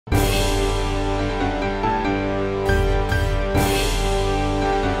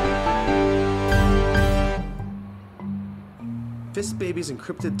Fist Baby's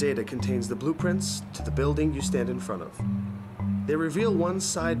encrypted data contains the blueprints to the building you stand in front of. They reveal one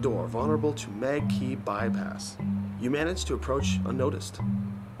side door vulnerable to mag key bypass. You manage to approach unnoticed.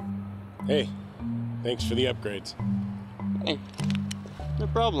 Hey, thanks for the upgrades. Hey, no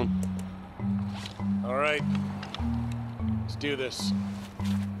problem. All right, let's do this.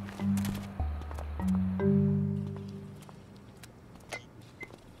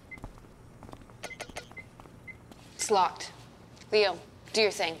 It's locked. Leo, do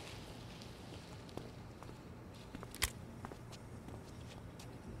your thing.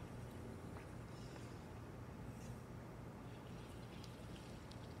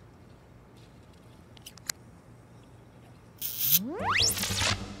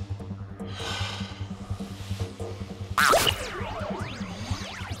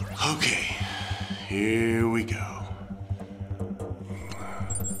 Okay, here we go.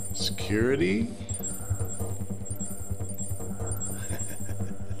 Security.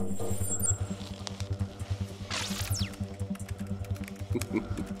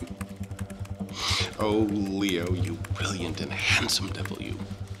 Oh, Leo, you brilliant and handsome devil, you.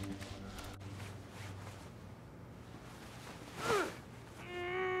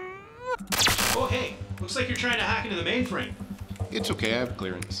 Oh, hey, looks like you're trying to hack into the mainframe. It's okay, I have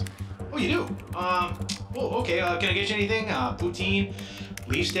clearance. Oh, you do? Oh, okay, can I get you anything? Poutine,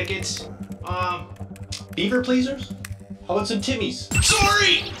 Leafs tickets, beaver pleasers? How about some Timmies?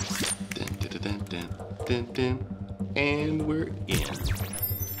 Sorry! Dun, dun, dun, dun, dun, dun. And we're in.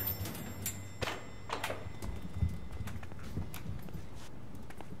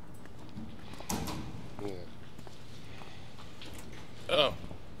 Oh.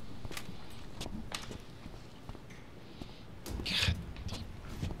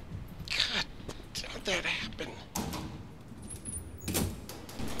 God, how'd that happen?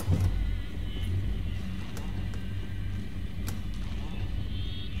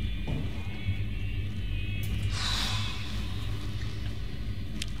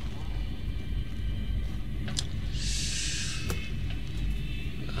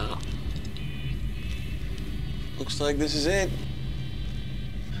 Oh. Looks like this is it.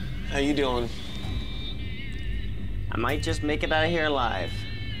 How you doing? I might just make it out of here alive.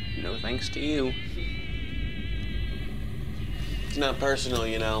 No thanks to you. It's not personal,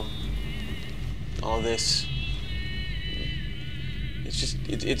 you know. All this. It's just,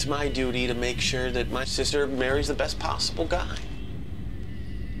 it's my duty to make sure that my sister marries the best possible guy.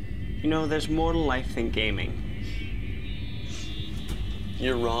 You know, there's more to life than gaming.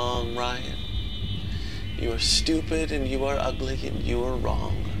 You're wrong, Ryan. You are stupid and you are ugly and you are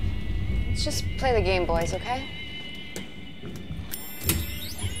wrong. Let's just play the game, boys, okay?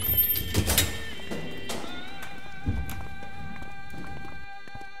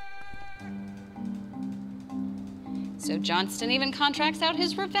 So Johnston even contracts out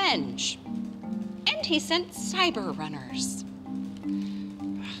his revenge. And he sent cyber runners.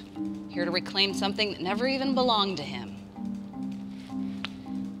 Here to reclaim something that never even belonged to him.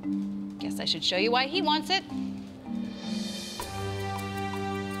 Guess I should show you why he wants it.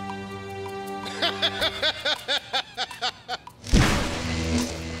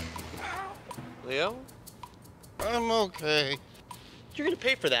 Leo? I'm okay. You're gonna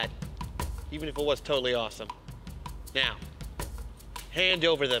pay for that, even if it was totally awesome. Now, hand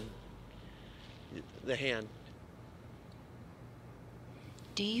over the hand.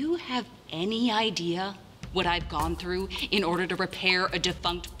 Do you have any idea what I've gone through in order to repair a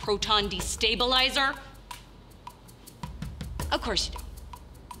defunct proton destabilizer? Of course you do.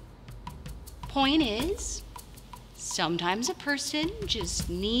 Point is, sometimes a person just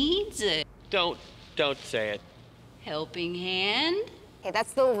needs a Don't say it. helping hand. Okay,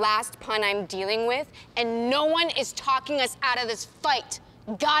 that's the last pun I'm dealing with, and no one is talking us out of this fight.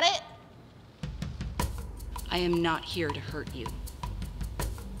 Got it? I am not here to hurt you.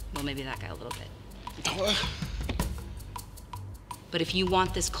 Well, maybe that guy a little bit. But if you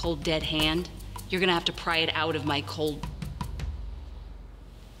want this cold, dead hand, you're gonna have to pry it out of my cold,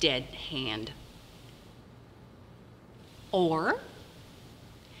 dead hand. Or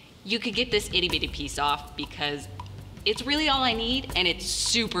you could get this itty bitty piece off because it's really all I need and it's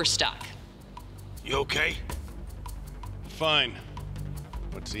super stuck. You okay? Fine.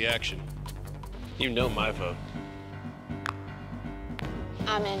 What's the action? You know my vote.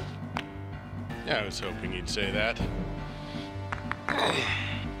 I'm in. Yeah, I was hoping you'd say that.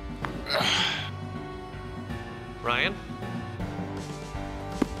 Ryan?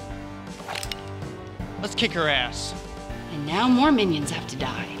 Let's kick her ass. And now more minions have to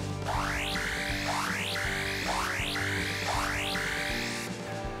die.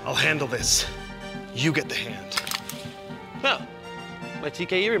 I'll handle this. You get the hand. Well, My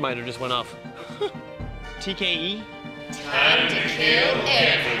TKE reminder just went off. TKE? Time to kill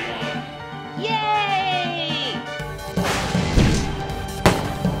everyone. Yay!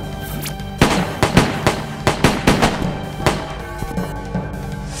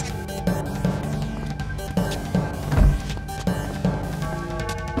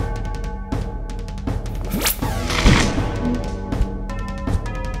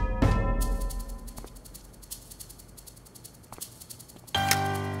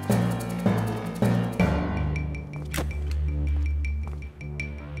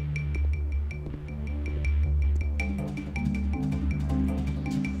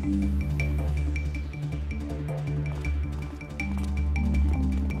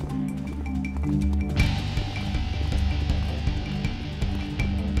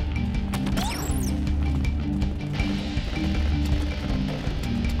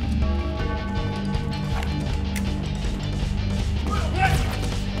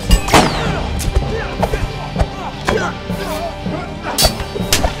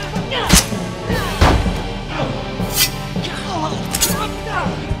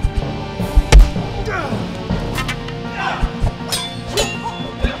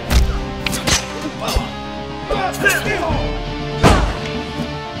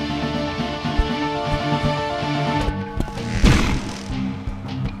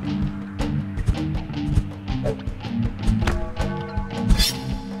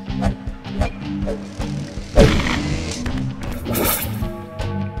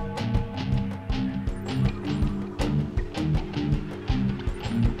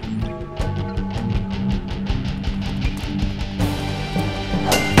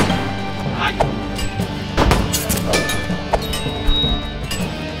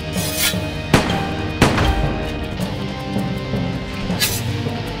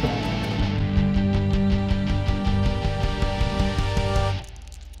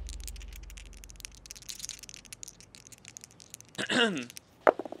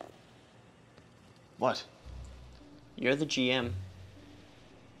 What? You're the GM.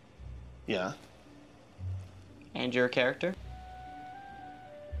 Yeah? And you're a character?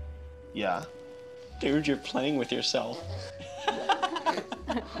 Yeah? Dude, you're playing with yourself.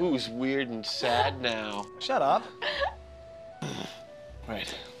 Who's weird and sad now? Shut up.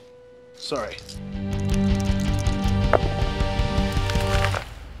 Right. Sorry.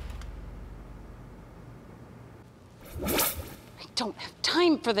 I don't have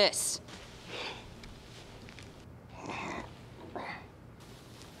time for this.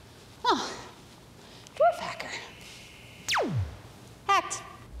 Oh, dwarf hacker. Hacked.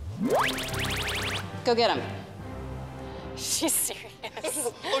 Go get him. She's serious.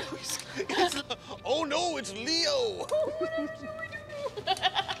 Oh no, it's Leo!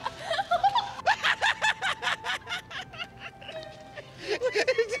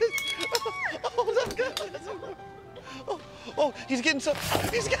 Oh, he's getting some.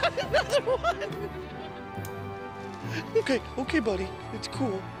 He's got another one. Okay, buddy. It's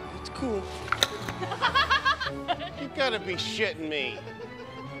cool. It's cool. You gotta be shitting me.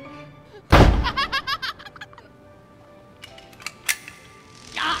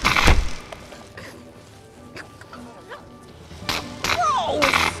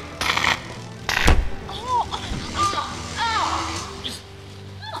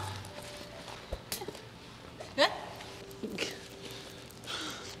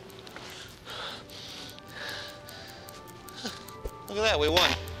 Look at that, we won.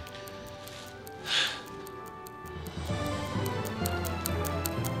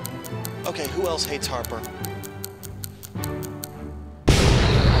 Okay, who else hates Harper?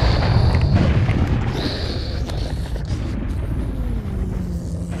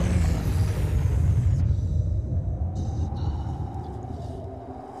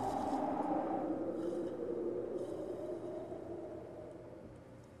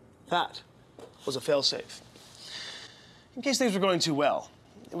 That was a failsafe. In case things were going too well.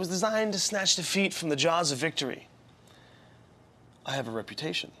 It was designed to snatch defeat from the jaws of victory. I have a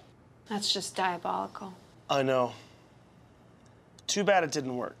reputation. That's just diabolical. I know. Too bad it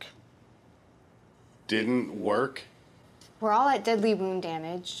didn't work. Didn't work? We're all at deadly wound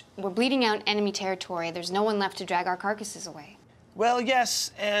damage. We're bleeding out enemy territory. There's no one left to drag our carcasses away. Well,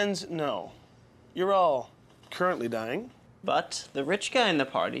 yes and no. You're all currently dying. But the rich guy in the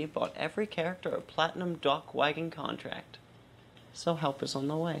party bought every character a platinum dock wagon contract. So help is on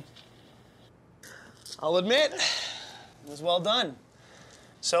the way. I'll admit, it was well done.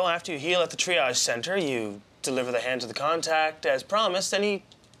 So after you heal at the triage center, you deliver the hand to the contact as promised, and he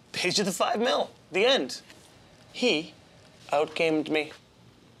pays you the 5 mil. The end. He outgamed me.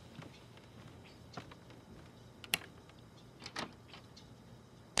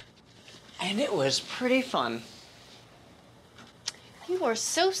 And it was pretty fun. You were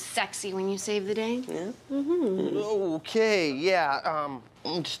so sexy when you saved the day. Yeah. Okay, yeah,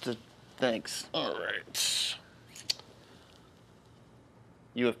 thanks. All right.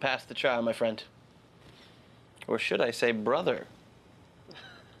 You have passed the trial, my friend. Or should I say brother?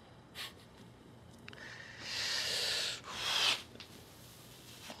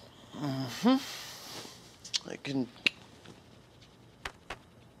 I can...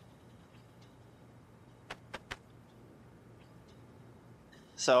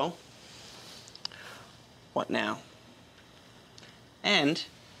 So, what now? And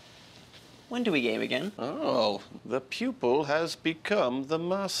when do we game again? Oh, the pupil has become the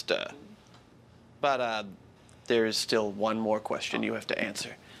master. But, there's still one more question you have to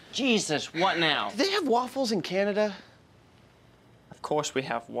answer. Jesus, what now? Do they have waffles in Canada? Of course we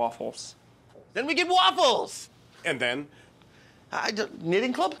have waffles. Then we get waffles! And then,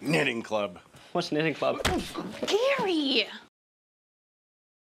 Knitting club? knitting club. What's knitting club? Gary!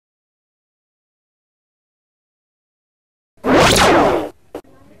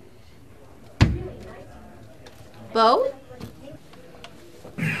 Bo?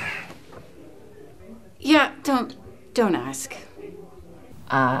 Yeah, don't ask.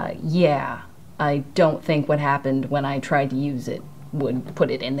 Yeah. I don't think what happened when I tried to use it would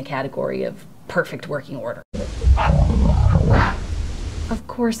put it in the category of perfect working order. Of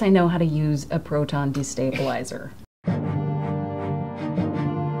course I know how to use a proton destabilizer.